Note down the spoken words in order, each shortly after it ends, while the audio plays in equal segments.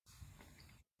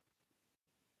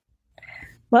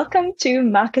Welcome to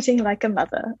Marketing Like a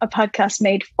Mother, a podcast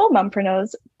made for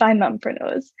mompreneurs by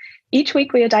mompreneurs. Each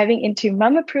week, we are diving into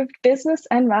mum-approved business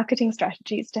and marketing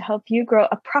strategies to help you grow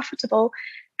a profitable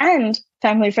and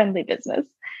family-friendly business.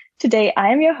 Today,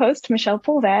 I am your host, Michelle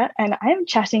Pulver, and I am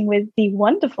chatting with the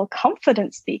wonderful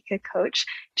confidence speaker coach,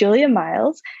 Julia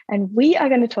Miles, and we are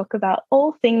going to talk about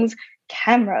all things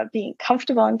camera, being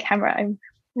comfortable on camera. I'm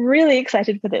really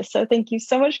excited for this. So thank you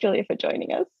so much, Julia, for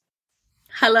joining us.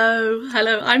 Hello.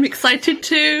 I'm excited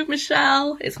too,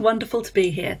 Michelle. It's wonderful to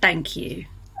be here. Thank you.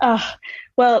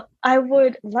 Well, I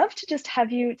would love to just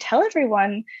have you tell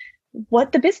everyone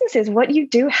what the business is, what you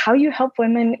do, how you help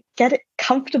women get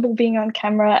comfortable being on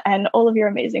camera, and all of your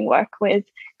amazing work with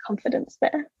confidence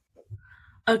there.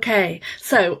 Okay,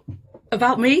 so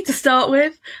about me to start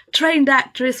with, trained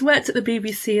actress, worked at the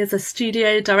BBC as a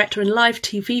studio director and live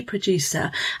TV producer,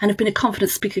 and have been a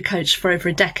confidence speaker coach for over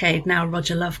a decade now,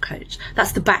 Roger Love coach.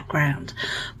 That's the background.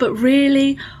 But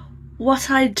really, what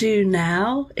I do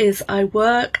now is I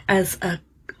work as a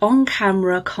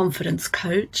on-camera confidence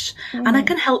coach, and I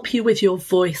can help you with your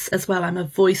voice as well. I'm a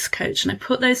voice coach, and I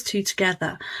put those two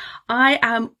together. I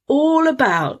am all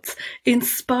about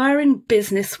inspiring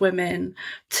business women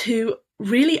to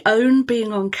really own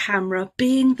being on camera,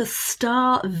 being the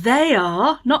star they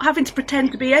are, not having to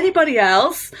pretend to be anybody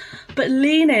else, but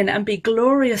lean in and be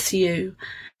glorious you,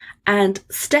 and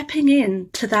stepping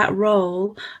into that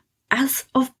role as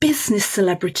of business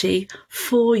celebrity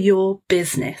for your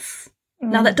business.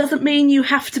 Now, that doesn't mean you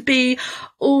have to be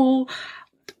all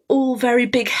very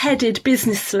big-headed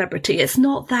business celebrity. It's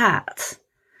not that.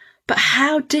 But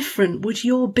how different would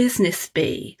your business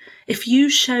be if you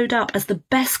showed up as the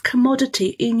best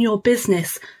commodity in your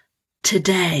business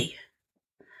today?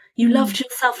 You loved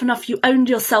yourself enough, you owned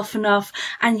yourself enough,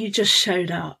 and you just showed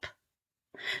up.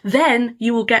 Then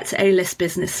you will get to A-list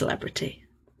business celebrity.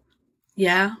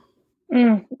 Yeah?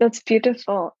 That's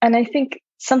beautiful. And I think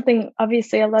something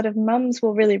obviously a lot of mums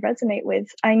will really resonate with.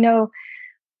 I know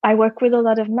I work with a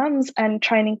lot of mums and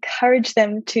try and encourage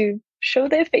them to show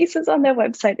their faces on their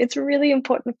website. It's really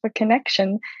important for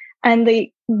connection. And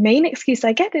the main excuse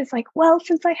I get is like, well,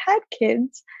 since I had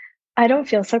kids, I don't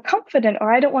feel so confident,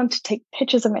 or I don't want to take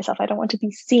pictures of myself. I don't want to be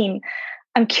seen.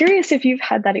 I'm curious if you've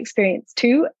had that experience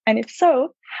too. And if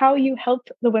so, how you help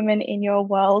the women in your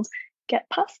world get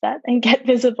past that and get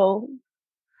visible.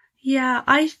 Yeah,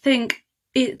 I think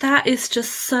that is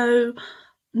just so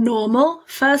normal.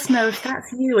 First, know if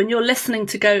that's you and you're listening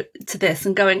to go to this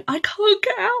and going, I can't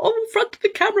get out on front of the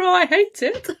camera, I hate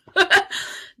it.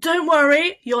 Don't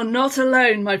worry, you're not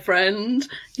alone, my friend.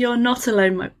 You're not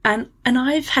alone. And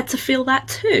I've had to feel that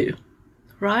too,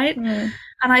 right? And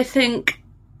I think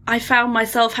I found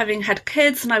myself having had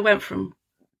kids, and I went from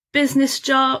business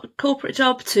job, corporate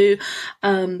job, to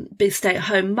big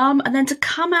stay-at-home mum, and then to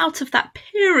come out of that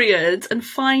period and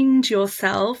find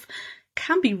yourself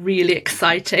can be really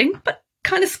exciting, but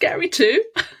kind of scary too.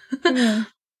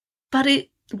 But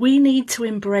we need to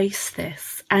embrace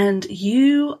this, and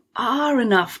you are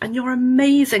enough, and you're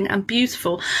amazing and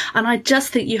beautiful. And I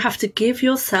just think you have to give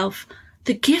yourself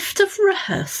the gift of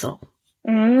rehearsal,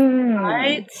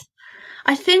 right?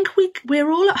 I think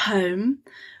we're all at home.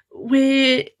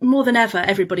 We're more than ever,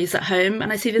 everybody's at home,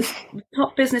 and I see this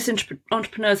top business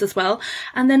entrepreneurs as well,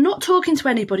 and they're not talking to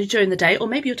anybody during the day, or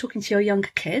maybe you're talking to your younger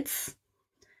kids,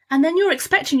 and then you're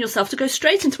expecting yourself to go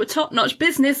straight into a top-notch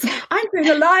business. I'm doing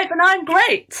a live and I'm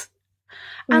great.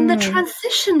 And the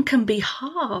transition can be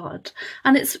hard,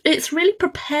 and it's really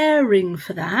preparing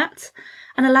for that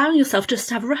and allowing yourself just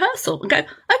to have a rehearsal and go,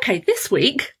 okay, this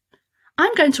week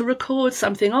I'm going to record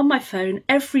something on my phone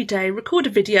every day, record a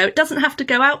video. It doesn't have to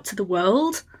go out to the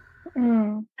world.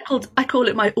 I call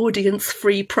it my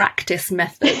audience-free practice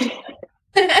method.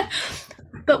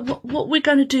 But what we're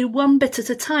going to do one bit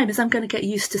at a time is I'm going to get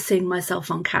used to seeing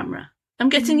myself on camera. I'm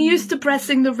getting used to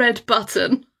pressing the red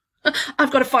button.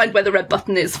 I've got to find where the red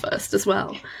button is first as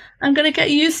well. I'm going to get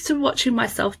used to watching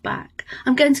myself back.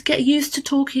 I'm going to get used to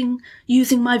talking,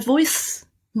 using my voice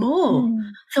more,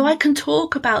 so I can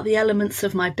talk about the elements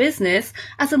of my business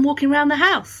as I'm walking around the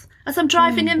house, as I'm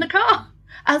driving in the car,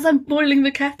 as I'm boiling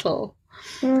the kettle.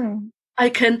 I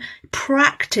can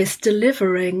practice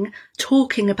delivering,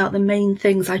 talking about the main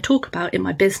things I talk about in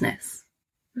my business.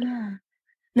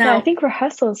 Now, I think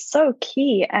rehearsal is so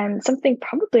key, and something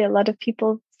probably a lot of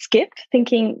people skip,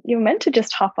 thinking you're meant to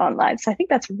just hop on live. So I think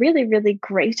that's really, really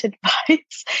great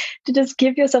advice to just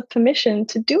give yourself permission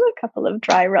to do a couple of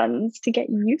dry runs to get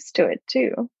used to it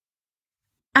too.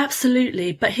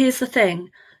 Absolutely. But here's the thing.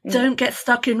 Don't get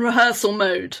stuck in rehearsal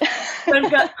mode.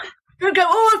 Don't go,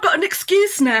 oh, I've got an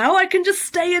excuse now. I can just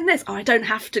stay in this. Oh, I don't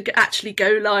have to actually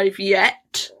go live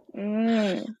yet.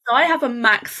 So I have a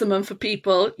maximum for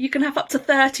people. You can have up to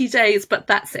 30 days, but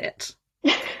that's it.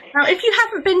 Now, if you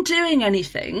haven't been doing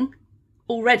anything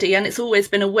already, and it's always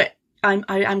been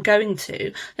I'm going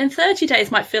to, then 30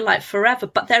 days might feel like forever,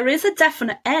 but there is a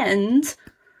definite end,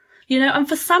 and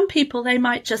for some people, they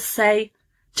might just say,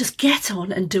 just get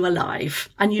on and do a live,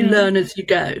 and you learn as you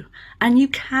go. And you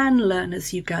can learn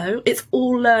as you go. It's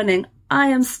all learning. I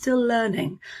am still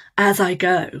learning as I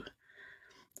go.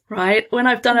 Right? When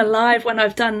I've done a live, when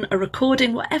I've done a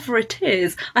recording, whatever it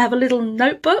is, I have a little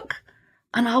notebook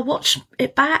and I'll watch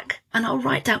it back and I'll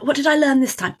write down, what did I learn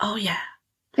this time? Oh, yeah.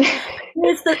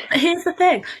 Here's the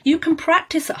thing. You can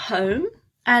practice at home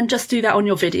and just do that on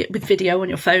your video on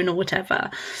your phone or whatever.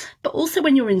 But also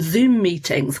when you're in Zoom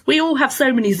meetings, we all have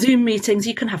so many Zoom meetings.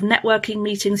 You can have networking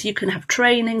meetings, you can have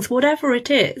trainings, whatever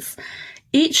it is.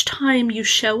 Each time you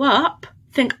show up,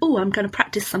 think, oh, I'm going to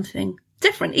practice something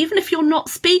different, even if you're not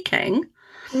speaking.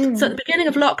 So at the beginning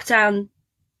of lockdown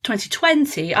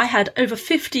 2020, I had over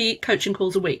 50 coaching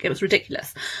calls a week. It was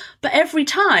ridiculous. But every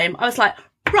time I was like,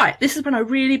 right, this is when I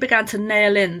really began to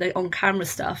nail in the on-camera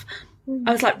stuff.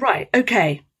 I was like, right,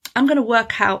 okay, I'm going to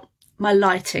work out my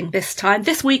lighting this time.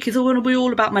 This week is going to be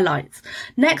all about my lights.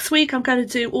 Next week, I'm going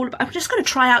to do I'm just going to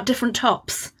try out different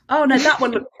tops. Oh, no, that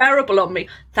one looked terrible on me.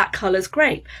 That colour's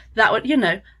great. That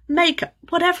one, makeup,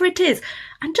 whatever it is.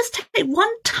 And just take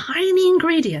one tiny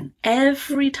ingredient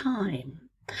every time.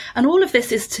 And all of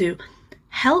this is to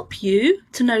help you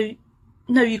to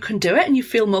know you can do it and you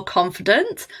feel more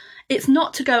confident. It's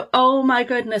not to go, oh my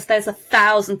goodness, there's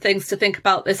 1,000 things to think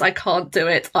about this. I can't do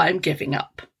it. I'm giving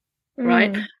up.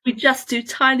 Right? We just do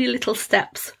tiny little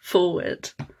steps forward.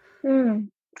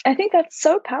 I think that's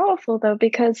so powerful though,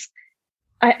 because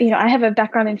I have a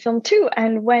background in film too.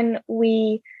 And when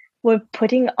we were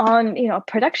putting on, a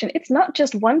production, it's not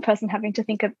just one person having to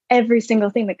think of every single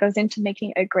thing that goes into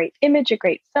making a great image, a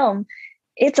great film.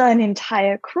 It's an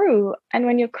entire crew. And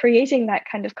when you're creating that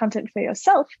kind of content for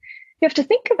yourself, you have to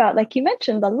think about, like you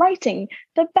mentioned, the lighting,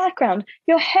 the background,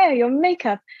 your hair, your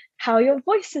makeup, how your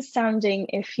voice is sounding,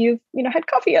 if you've, had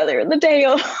coffee earlier in the day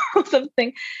or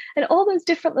something. And all those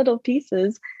different little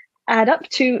pieces add up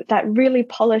to that really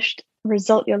polished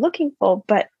result you're looking for.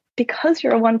 But because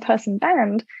you're a one-person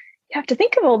band, you have to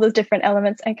think of all those different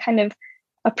elements and kind of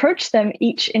approach them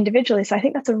each individually. So I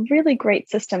think that's a really great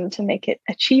system to make it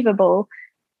achievable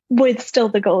with still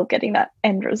the goal of getting that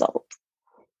end result.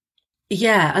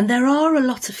 Yeah, and there are a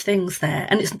lot of things there.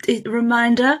 And it's a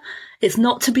reminder, it's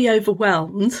not to be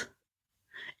overwhelmed.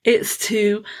 It's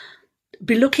to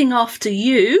be looking after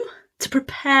you, to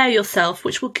prepare yourself,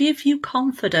 which will give you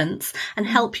confidence and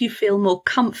help you feel more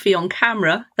comfy on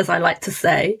camera, as I like to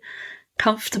say.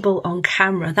 Comfortable on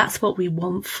camera. That's what we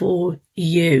want for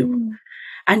you.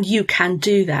 And you can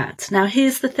do that. Now,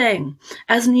 here's the thing.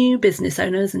 As new business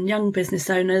owners and young business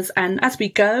owners, and as we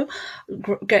grow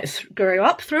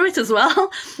up through it as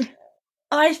well,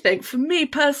 I think for me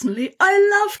personally,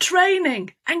 I love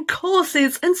training and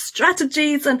courses and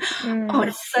strategies. And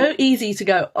it's so easy to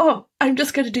go, oh, I'm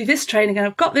just going to do this training and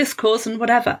I've got this course and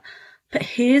whatever. But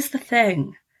here's the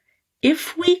thing.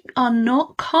 If we are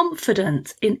not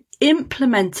confident in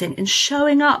implementing, in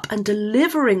showing up and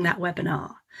delivering that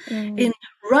webinar, in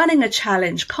running a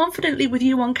challenge confidently with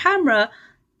you on camera,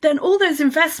 then all those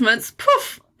investments,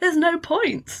 poof, there's no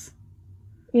point.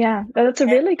 Yeah, that's a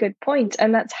really good point.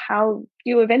 And that's how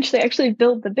you eventually actually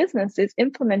build the business, is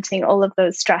implementing all of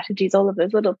those strategies, all of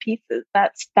those little pieces.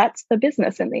 That's the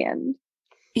business in the end.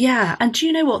 Yeah. And do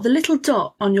you know what? The little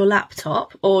dot on your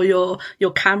laptop or your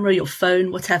camera, your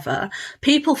phone, whatever,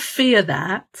 people fear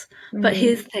that. But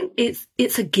here's the thing,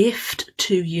 it's a gift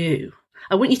to you.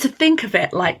 I want you to think of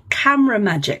it like camera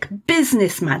magic,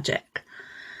 business magic,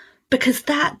 because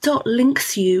that dot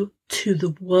links you to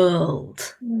the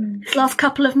world. This last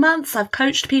couple of months, I've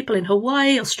coached people in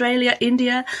Hawaii, Australia,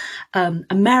 India,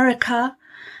 America,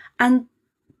 and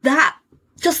that,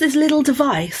 just this little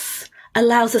device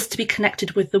allows us to be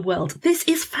connected with the world. This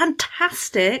is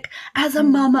fantastic as a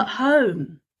mum at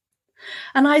home.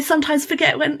 And I sometimes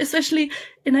forget when, especially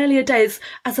in earlier days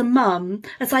as a mum,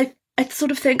 as I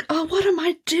sort of think, oh, what am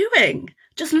I doing?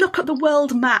 Just look at the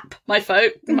world map, my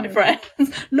friends.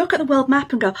 Look at the world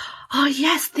map and go, oh,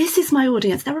 yes, this is my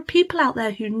audience. There are people out there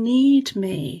who need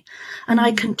me. And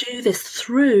I can do this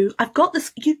through. I've got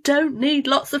this. You don't need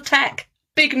lots of tech.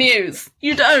 Big news.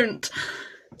 You don't.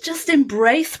 Just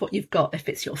embrace what you've got. If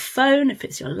it's your phone, if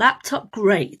it's your laptop,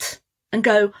 great. And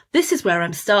go, this is where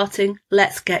I'm starting.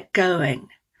 Let's get going.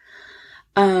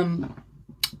 There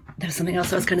was something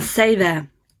else I was going to say there.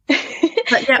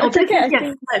 But yeah, That's okay.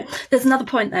 no, there's another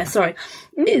point there. Sorry.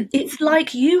 It's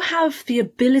like you have the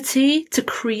ability to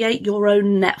create your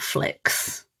own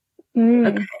Netflix.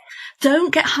 Okay.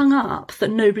 Don't get hung up that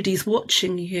nobody's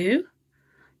watching you.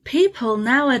 People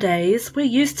nowadays, we're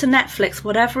used to Netflix,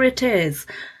 whatever it is.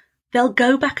 They'll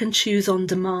go back and choose on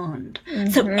demand.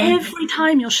 So every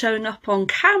time you're showing up on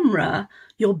camera,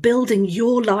 you're building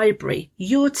your library,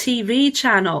 your TV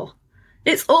channel.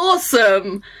 It's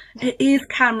awesome. It is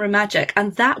camera magic,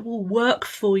 and that will work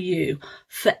for you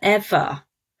forever.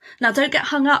 Now, don't get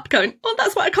hung up going, oh,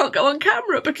 that's why I can't go on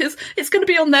camera, because it's going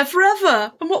to be on there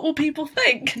forever. And what will people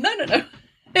think? No.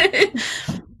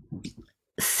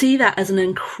 See that as an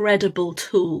incredible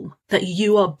tool that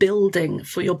you are building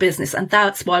for your business. And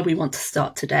that's why we want to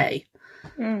start today.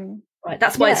 Right.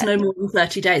 That's why it's no more than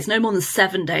 30 days, no more than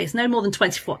 7 days, no more than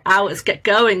 24 hours. Get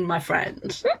going, my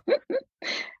friend.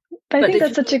 But I think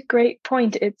that's such a great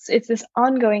point. It's this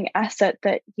ongoing asset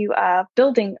that you are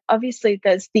building. Obviously,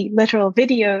 there's the literal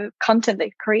video content that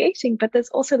you're creating, but there's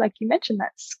also, like you mentioned,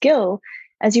 that skill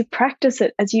as you practice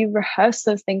it, as you rehearse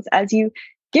those things, as you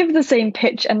give the same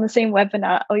pitch and the same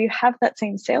webinar, or you have that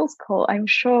same sales call. I'm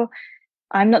sure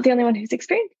I'm not the only one who's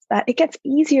experienced that. It gets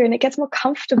easier and it gets more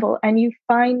comfortable, and you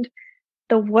find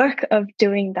the work of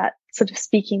doing that sort of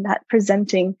speaking, that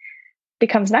presenting,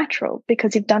 becomes natural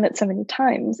because you've done it so many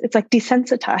times. It's like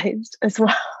desensitized as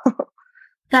well.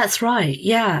 That's right.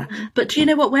 Yeah. But do you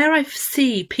know what? Where I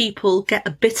see people get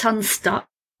a bit unstuck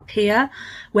here,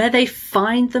 where they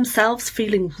find themselves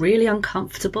feeling really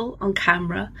uncomfortable on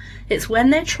camera, it's when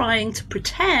they're trying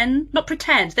to not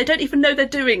pretend, they don't even know they're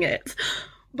doing it,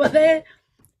 but they're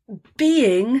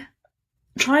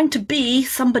trying to be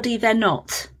somebody they're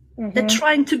not. They're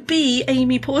trying to be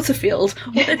Amy Porterfield,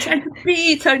 or they're trying to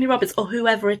be Tony Robbins, or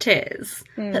whoever it is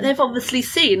that they've obviously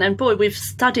seen. And boy, we've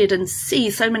studied and see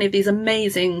so many of these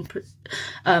amazing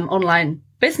online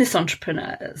business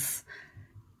entrepreneurs.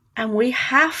 And we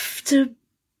have to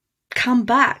come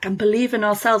back and believe in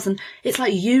ourselves. And it's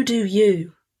like, you do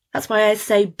you. That's why I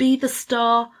say, be the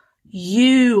star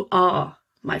you are,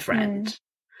 my friend.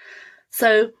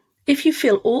 So if you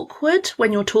feel awkward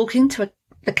when you're talking to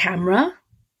the camera,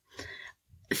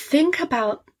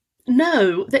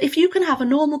 know that if you can have a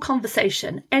normal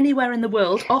conversation anywhere in the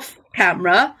world off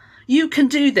camera, you can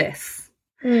do this.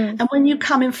 And when you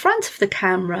come in front of the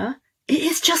camera, it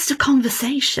is just a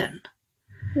conversation.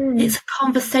 It's a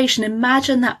conversation.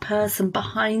 Imagine that person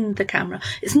behind the camera.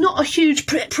 It's not a huge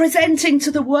presenting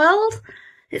to the world.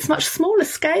 It's much smaller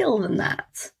scale than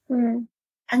that. And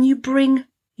you bring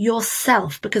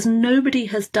yourself, because nobody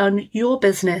has done your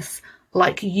business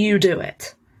like you do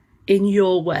it in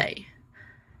your way.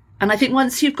 And I think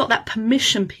once you've got that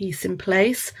permission piece in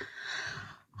place,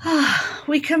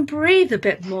 we can breathe a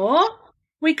bit more.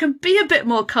 We can be a bit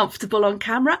more comfortable on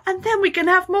camera, and then we can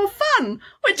have more fun,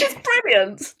 which is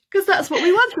brilliant, because that's what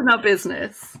we want in our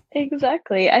business.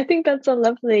 Exactly. I think that's a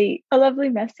lovely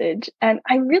message. And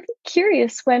I'm really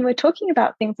curious, when we're talking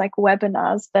about things like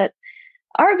webinars that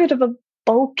are a bit of a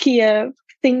bulkier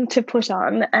thing to put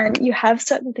on, and you have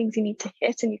certain things you need to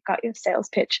hit, and you've got your sales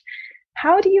pitch,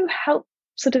 how do you help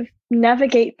sort of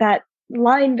navigate that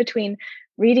line between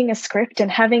reading a script and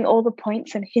having all the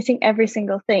points and hitting every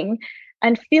single thing,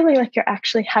 and feeling like you're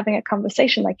actually having a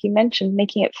conversation, like you mentioned,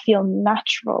 making it feel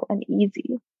natural and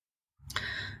easy?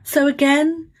 So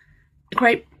again,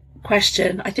 great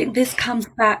question. I think this comes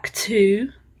back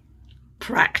to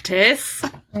practice.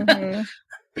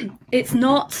 It's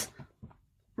not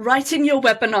writing your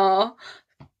webinar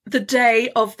the day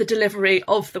of the delivery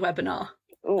of the webinar.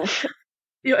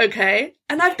 You're okay.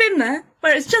 And I've been there,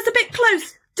 where it's just a bit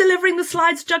close, delivering the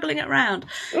slides, juggling it around.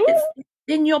 It's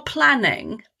in your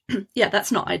planning. Yeah,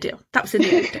 that's not ideal. That was in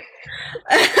the editing.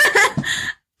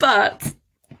 But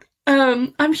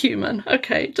I'm human.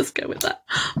 Okay, just go with that.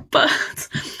 But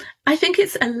I think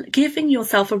it's giving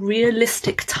yourself a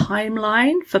realistic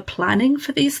timeline for planning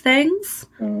for these things.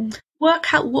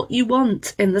 Work out what you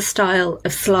want in the style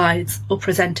of slides or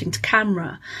presenting to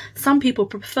camera. Some people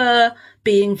prefer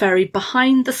being very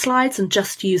behind the slides and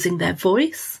just using their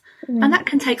voice, and that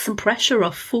can take some pressure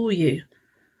off for you.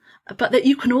 But that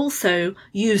you can also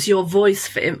use your voice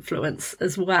for influence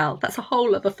as well. That's a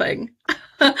whole other thing.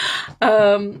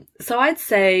 So I'd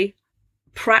say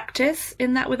practice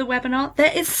in that with a webinar.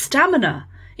 There is stamina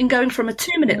in going from a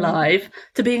 2-minute live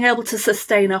to being able to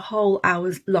sustain a whole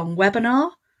hour-long webinar.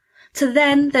 To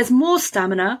then there's more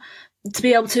stamina to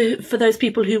be able to, for those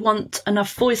people who want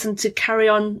enough voice and to carry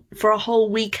on for a whole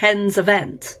weekend's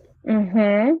event.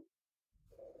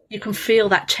 You can feel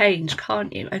that change,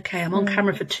 can't you? Okay, I'm on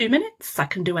camera for 2 minutes. I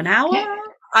can do an hour.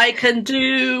 I can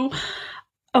do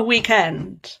a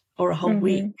weekend or a whole Mm-hmm.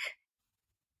 week.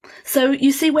 So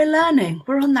you see, we're learning.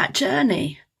 We're on that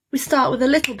journey. We start with a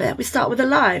little bit. We start with a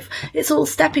live. It's all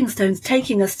stepping stones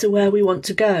taking us to where we want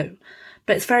to go.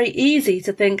 But it's very easy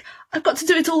to think, I've got to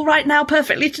do it all right now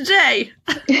perfectly today.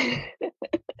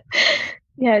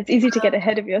 Yeah, it's easy to get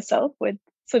ahead of yourself with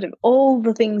sort of all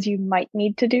the things you might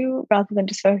need to do rather than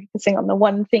just focusing on the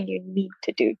one thing you need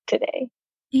to do today.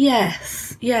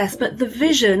 Yes, but the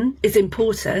vision is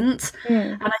important.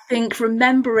 And I think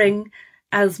remembering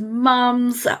as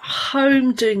mums at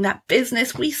home doing that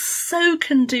business, we so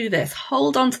can do this.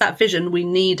 Hold on to that vision. We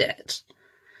need it.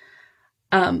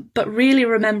 But really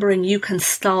remembering you can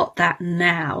start that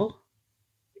now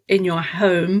in your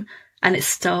home. And it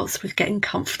starts with getting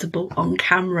comfortable on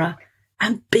camera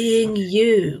and being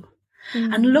you.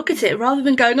 And look at it, rather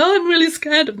than going, oh, I'm really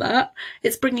scared of that.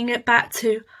 It's bringing it back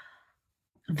to,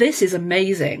 this is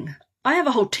amazing. I have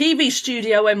a whole TV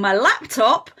studio in my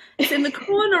laptop. It's in the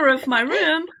corner of my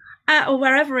room or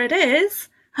wherever it is.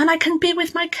 And I can be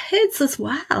with my kids as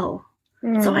well.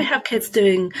 So I have kids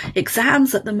doing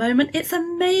exams at the moment. It's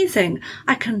amazing.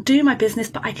 I can do my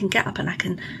business, but I can get up and I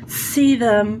can see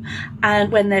them.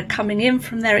 And when they're coming in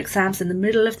from their exams in the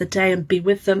middle of the day and be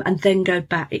with them and then go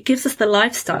back. It gives us the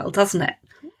lifestyle, doesn't it?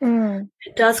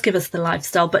 It does give us the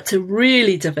lifestyle, but to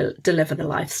really deliver the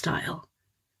lifestyle,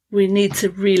 we need to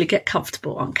really get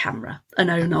comfortable on camera and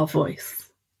own our voice.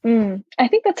 I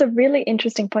think that's a really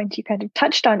interesting point you kind of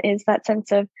touched on, is that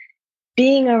sense of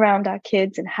being around our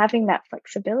kids and having that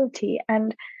flexibility.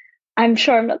 And I'm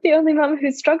sure I'm not the only mum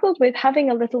who's struggled with having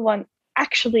a little one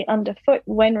actually underfoot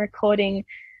when recording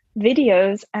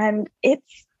videos. And it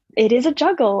is a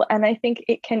juggle. And I think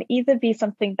it can either be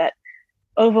something that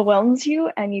overwhelms you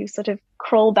and you sort of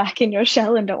crawl back in your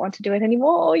shell and don't want to do it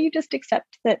anymore, or you just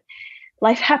accept that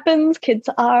life happens, kids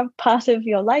are part of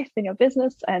your life and your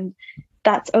business, and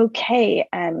that's okay.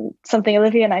 And something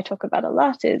Olivia and I talk about a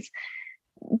lot is,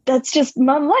 that's just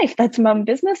mum life. That's mum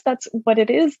business. That's what it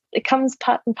is. It comes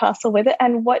part and parcel with it.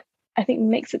 And what I think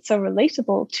makes it so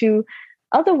relatable to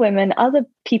other women, other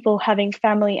people having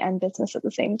family and business at the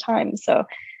same time. So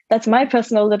that's my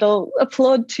personal little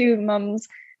applaud to mums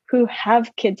who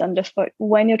have kids underfoot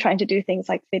when you're trying to do things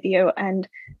like video, and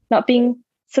not being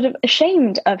sort of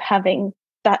ashamed of having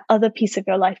that other piece of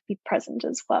your life be present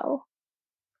as well.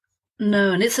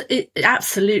 No, and it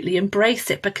absolutely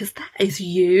embrace it, because that is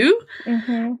you.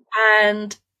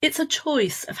 And it's a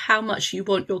choice of how much you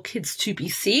want your kids to be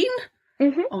seen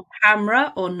on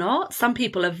camera or not. Some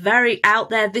people are very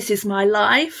out there, this is my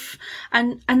life.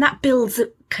 And that builds a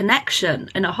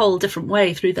connection in a whole different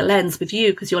way through the lens with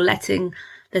you, because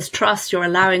there's trust, you're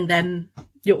allowing them,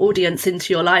 your audience,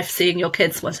 into your life, seeing your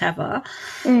kids, whatever.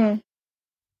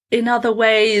 In other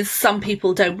ways, some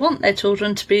people don't want their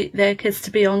kids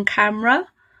to be on camera,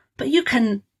 but you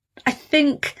can, I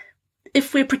think,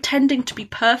 if we're pretending to be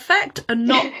perfect and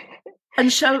not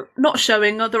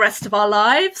showing the rest of our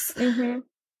lives, then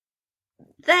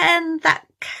that,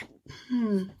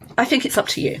 I think it's up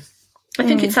to you.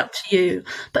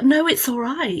 But no, it's all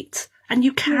right. And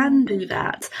you can do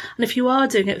that. And if you are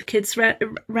doing it with kids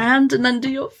round and under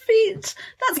your feet,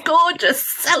 that's gorgeous.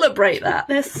 Celebrate that.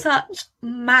 They're such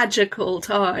magical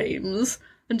times.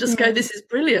 And just go, this is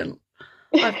brilliant.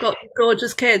 I've got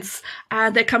gorgeous kids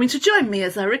and they're coming to join me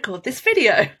as I record this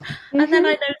video. And then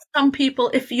I know some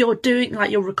people, if you're doing,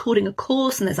 like, you're recording a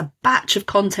course and there's a batch of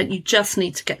content you just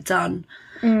need to get done,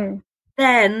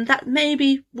 then that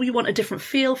maybe we want a different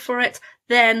feel for it.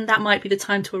 Then that might be the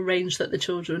time to arrange that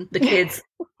the kids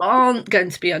aren't going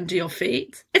to be under your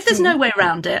feet. If there's no way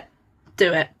around it,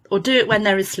 do it. Or do it when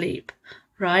they're asleep,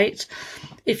 right?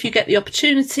 If you get the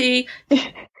opportunity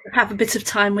to have a bit of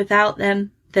time without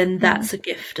them, then that's a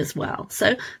gift as well.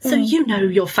 So you know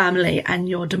your family and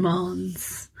your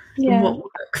demands and what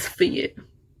works for you.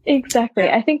 Exactly.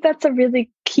 I think that's a really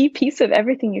key piece of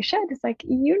everything you shared. It's like,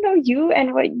 you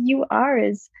and what you are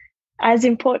is as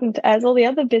important as all the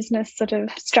other business sort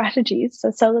of strategies. So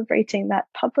celebrating that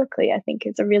publicly, I think,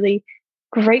 is a really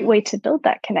great way to build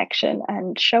that connection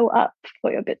and show up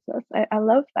for your business. I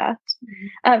love that.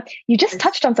 You just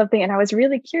touched on something and I was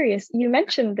really curious. You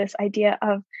mentioned this idea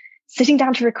of sitting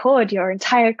down to record your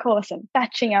entire course and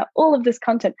batching out all of this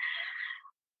content.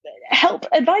 Help,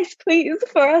 advice, please,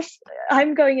 for us.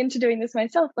 I'm going into doing this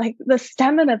myself. Like, the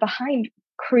stamina behind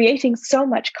creating so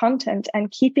much content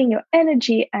and keeping your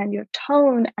energy and your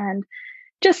tone and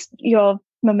just your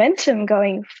momentum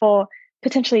going for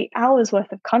potentially hours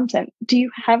worth of content. Do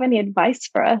you have any advice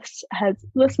for us as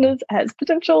listeners, as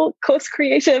potential course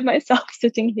creator myself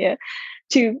sitting here,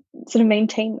 to sort of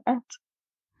maintain that?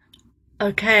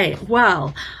 Okay,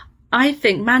 well, I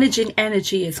think managing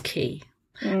energy is key.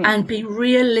 And be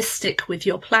realistic with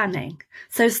your planning.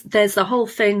 So there's the whole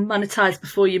thing, monetize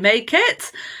before you make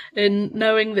it, in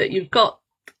knowing that you've got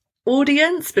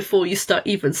audience before you start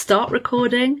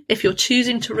recording. If you're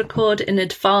choosing to record in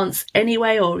advance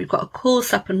anyway, or you've got a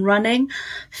course up and running,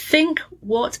 think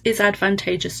what is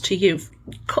advantageous to you.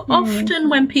 Often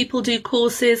when people do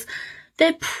courses,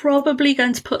 they're probably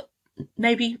going to put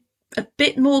maybe a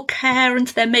bit more care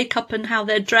into their makeup and how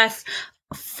they're dressed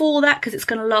for that, because it's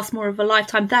going to last more of a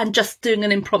lifetime than just doing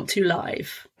an impromptu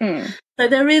live. So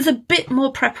there is a bit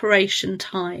more preparation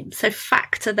time. So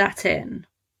factor that in.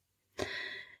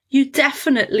 You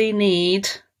definitely need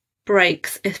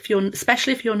breaks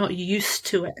especially if you're not used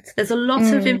to it. There's a lot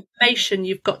of information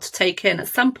you've got to take in. At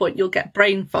some point you'll get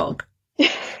brain fog,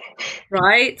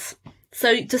 right?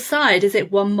 So decide, is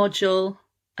it one module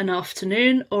an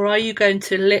afternoon, or are you going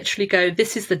to literally go,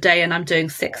 this is the day and I'm doing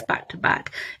 6 back to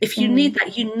back? If you need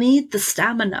that, you need the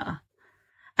stamina,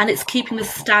 and it's keeping the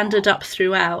standard up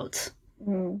throughout.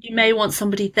 You may want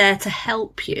somebody there to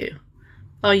help you.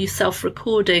 Are you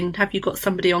self-recording? Have you got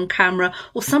somebody on camera,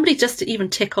 or somebody just to even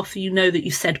tick off that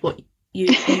you said what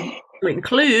you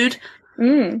include?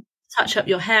 Touch up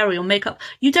your hair or your makeup.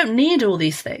 You don't need all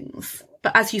these things,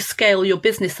 but as you scale your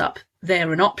business up,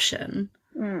 they're an option.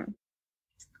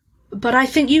 But I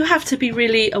think you have to be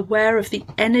really aware of the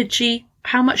energy,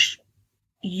 how much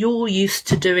you're used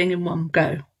to doing in one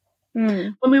go.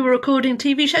 When we were recording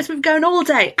TV shows, we were going all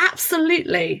day.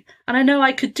 Absolutely. And I know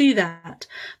I could do that.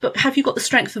 But have you got the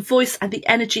strength of voice and the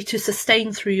energy to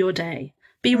sustain through your day?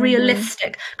 Be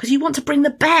realistic, because you want to bring the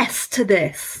best to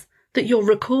this that you're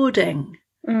recording.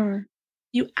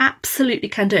 You absolutely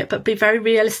can do it, but be very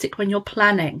realistic when you're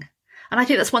planning. And I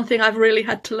think that's one thing I've really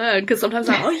had to learn, because sometimes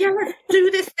I'm like, oh yeah, let's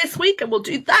do this week and we'll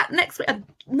do that next week.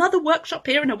 Another workshop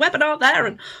here and a webinar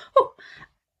there.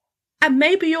 And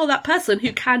maybe you're that person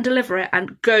who can deliver it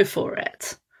and go for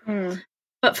it.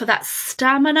 But for that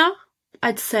stamina,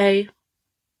 I'd say,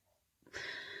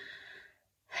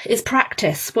 is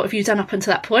practice. What have you done up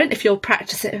until that point? If you're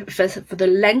practicing for the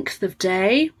length of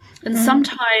day. And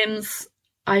sometimes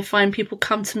I find people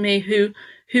come to me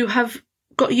who have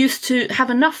got used to have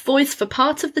enough voice for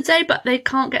part of the day, but they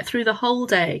can't get through the whole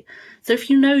day. So if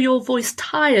you know your voice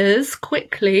tires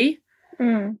quickly,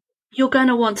 you're going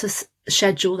to want to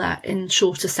schedule that in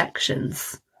shorter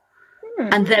sections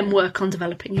and then work on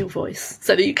developing your voice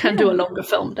so that you can do a longer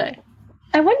film day.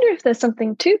 I wonder if there's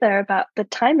something too there about the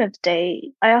time of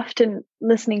day. I often,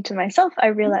 listening to myself, I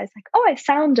realize I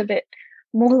sound a bit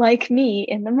more like me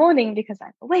in the morning because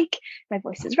I'm awake, my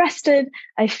voice is rested,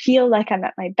 I feel like I'm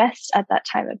at my best at that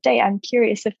time of day. I'm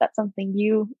curious if that's something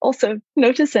you also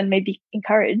notice and maybe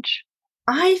encourage.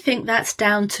 I think that's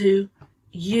down to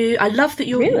you. I love that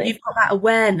you've got that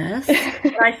awareness.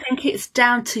 But I think it's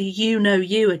down to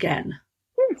you again,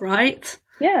 right?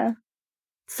 Yeah.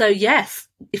 So yes,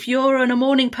 if you're a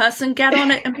morning person, get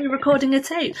on it and be recording a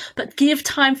tape. But give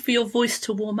time for your voice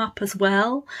to warm up as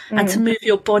well and to move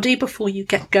your body before you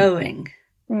get going.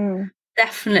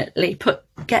 Definitely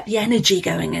get the energy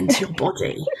going into your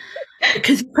body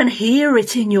because you can hear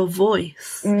it in your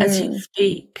voice as you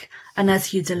speak and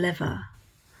as you deliver.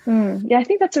 Yeah, I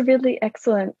think that's a really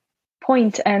excellent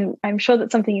point. And I'm sure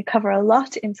that's something you cover a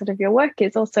lot in sort of your work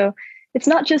is also, it's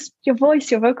not just your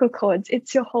voice, your vocal cords,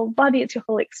 it's your whole body, it's your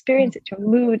whole experience, it's your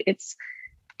mood, it's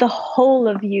the whole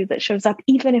of you that shows up,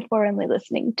 even if we're only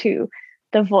listening to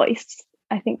the voice.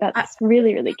 I think that's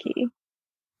really, really key.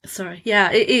 Sorry.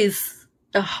 Yeah, it is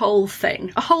a whole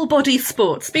thing, a whole body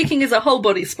sport. Speaking is a whole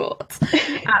body sport.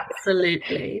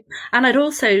 Absolutely. And I'd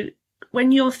also,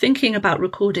 when you're thinking about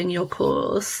recording your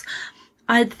course,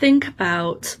 I'd think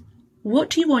about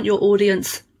what do you want your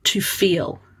audience to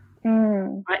feel?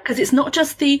 Right? Because it's not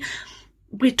just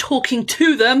we're talking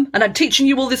to them and I'm teaching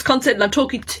you all this content and I'm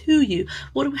talking to you.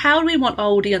 How do we want our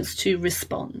audience to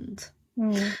respond?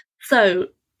 So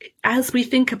as we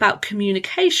think about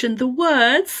communication,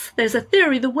 there's a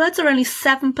theory, the words are only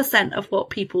 7% of what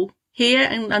people hear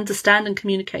and understand and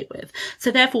communicate with.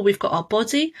 So therefore we've got our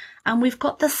body and we've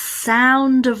got the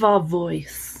sound of our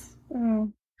voice.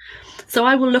 So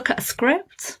I will look at a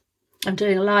script. I'm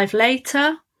doing a live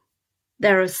later.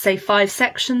 There are, say, 5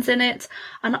 sections in it.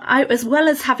 And I, as well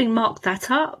as having marked that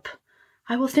up,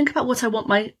 I will think about what I want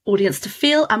my audience to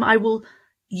feel, and I will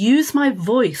use my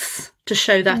voice to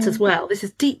show that as well. This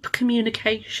is deep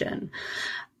communication.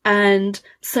 And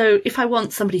so if I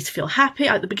want somebody to feel happy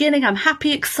at the beginning, I'm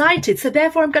happy, excited. So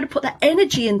therefore I'm going to put that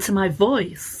energy into my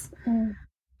voice.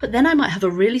 But then I might have a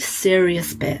really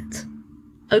serious bit.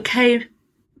 Okay,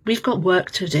 we've got work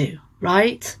to do,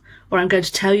 right? Or I'm going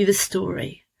to tell you the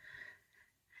story.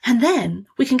 And then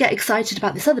we can get excited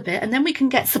about this other bit, and then we can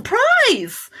get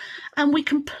surprise, and we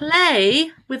can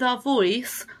play with our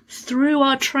voice through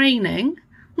our training,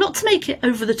 not to make it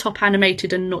over the top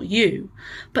animated and not you,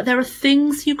 but there are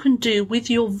things you can do with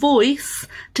your voice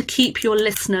to keep your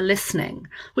listener listening,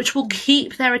 which will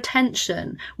keep their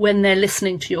attention when they're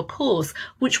listening to your course,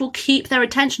 which will keep their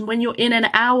attention when you're in an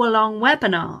hour-long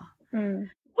webinar.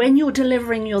 When you're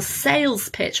delivering your sales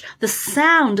pitch, the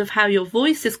sound of how your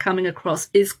voice is coming across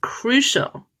is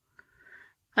crucial.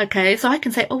 Okay, so I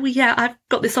can say, oh yeah, I've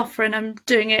got this offer and I'm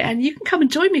doing it, and you can come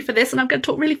and join me for this, and I'm going to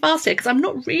talk really fast here because I'm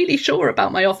not really sure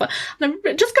about my offer. And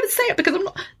I'm just going to say it because I'm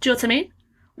not, do you know what I mean?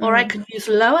 Or I can use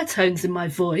lower tones in my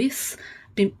voice,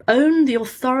 own the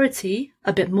authority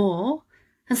a bit more,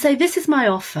 and say, this is my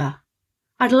offer.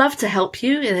 I'd love to help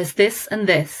you. There's this and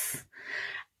this.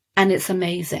 And it's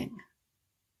amazing.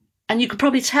 And you could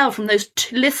probably tell from those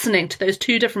listening to those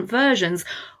two different versions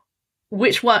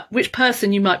which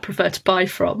person you might prefer to buy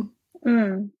from.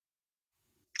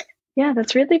 Yeah,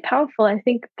 that's really powerful. I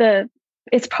think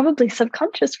it's probably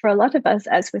subconscious for a lot of us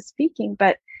as we're speaking,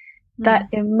 but that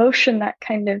emotion, that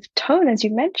kind of tone, as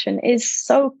you mentioned, is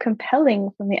so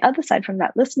compelling from the other side, from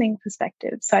that listening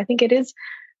perspective. So I think it is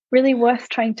really worth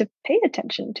trying to pay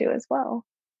attention to as well.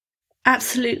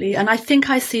 Absolutely. And I think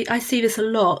I see this a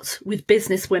lot with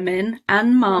business women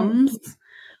and mums,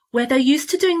 where they're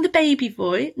used to doing the baby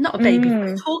voice, not a baby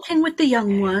voice, talking with the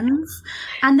young ones.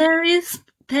 And there is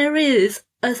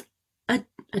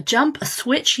a jump, a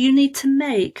switch you need to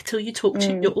make till you talk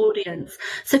to your audience.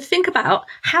 So think about,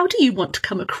 how do you want to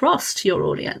come across to your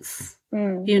audience,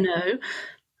 you know,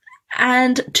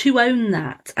 and to own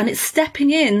that. And it's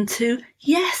stepping into,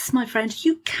 yes, my friend,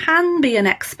 you can be an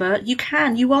expert. You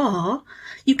can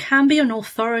be an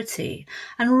authority,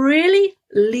 and really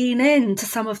lean into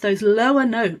some of those lower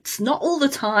notes, not all the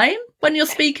time when you're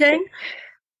speaking,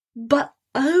 but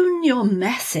own your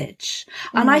message.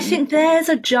 And I think there's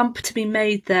a jump to be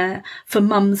made there for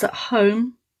mums at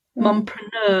home,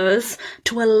 mumpreneurs,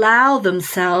 to allow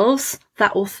themselves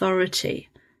that authority.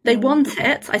 They want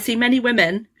it. I see many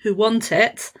women who want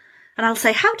it. And I'll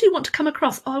say, how do you want to come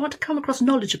across? Oh, I want to come across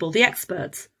knowledgeable, the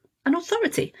expert, an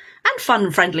authority, and fun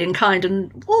and friendly and kind,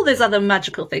 and all those other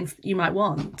magical things that you might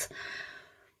want.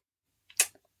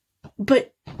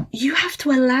 But you have to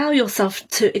allow yourself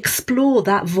to explore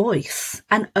that voice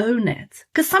and own it.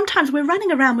 Because sometimes we're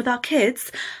running around with our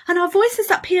kids and our voice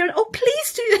is up here and, oh,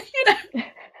 please do, you know,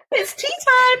 it's tea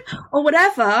time or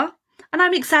whatever. And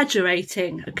I'm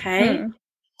exaggerating, okay?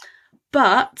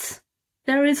 But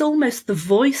there is almost the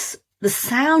voice, the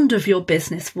sound of your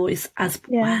business voice as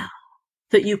well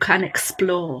that you can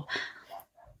explore.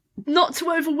 Not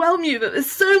to overwhelm you that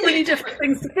there's so many different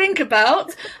things to think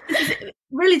about.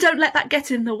 Really don't let that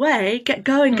get in the way. Get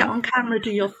going, get on camera,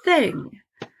 do your thing.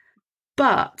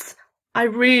 But I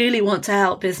really want to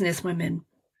help business women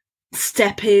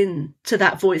step in to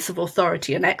that voice of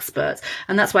authority and expert.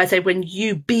 And that's why I say, when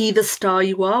you be the star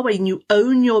you are, when you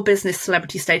own your business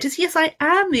celebrity status, yes, I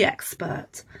am the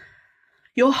expert.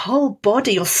 Your whole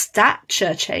body, your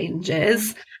stature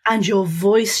changes and your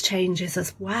voice changes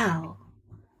as well.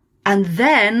 And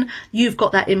then you've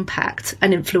got that impact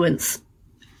and influence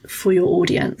for your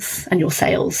audience and your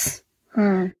sales,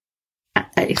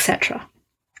 etc.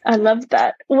 I love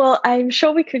that. Well, I'm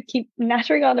sure we could keep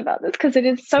nattering on about this because it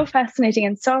is so fascinating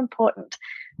and so important.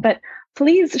 But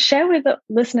please share with the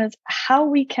listeners how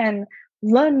we can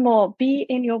learn more, be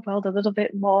in your world a little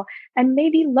bit more, and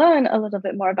maybe learn a little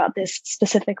bit more about this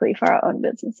specifically for our own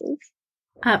businesses.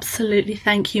 Absolutely.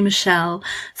 Thank you, Michelle.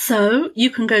 So you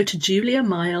can go to Julia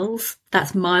Miles,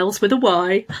 that's Miles with a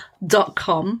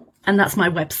Y.com, and that's my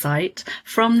website.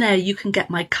 From there, you can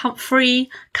get my free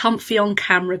Comfy on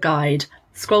Camera guide.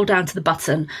 Scroll down to the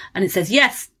button and it says,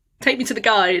 yes, take me to the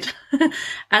guide.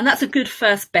 And that's a good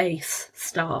first base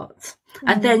start.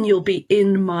 And then you'll be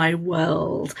in my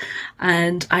world.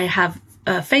 And I have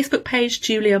a Facebook page,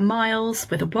 Julia Miles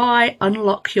with a Y,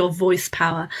 Unlock Your Voice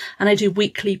Power. And I do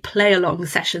weekly play along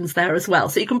sessions there as well.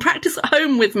 So you can practice at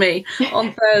home with me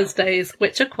on Thursdays,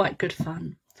 which are quite good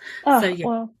fun.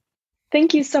 Well,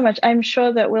 thank you so much. I'm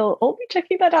sure that we'll all be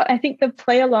checking that out. I think the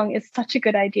play along is such a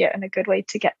good idea and a good way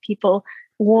to get people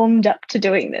warmed up to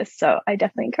doing this. So I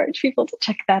definitely encourage people to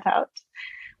check that out.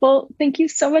 Well, thank you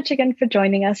so much again for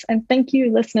joining us. And thank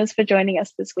you, listeners, for joining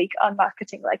us this week on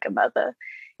Marketing Like a Mother.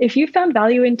 If you found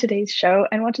value in today's show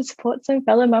and want to support some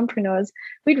fellow mompreneurs,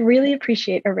 we'd really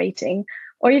appreciate a rating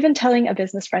or even telling a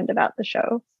business friend about the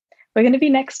show. We're going to be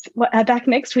back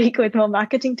next week with more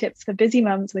marketing tips for busy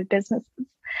mums with businesses.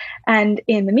 And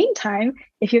in the meantime,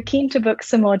 if you're keen to book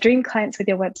some more dream clients with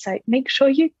your website, make sure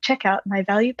you check out my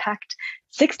value-packed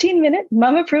 16-minute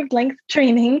mum-approved length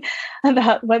training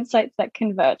about websites that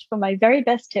convert for my very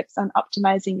best tips on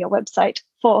optimizing your website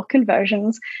for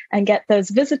conversions and get those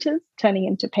visitors turning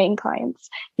into paying clients.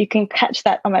 You can catch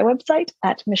that on my website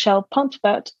at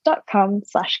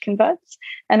michellepontvert.com/converts.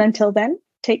 And until then,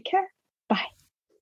 take care. Bye.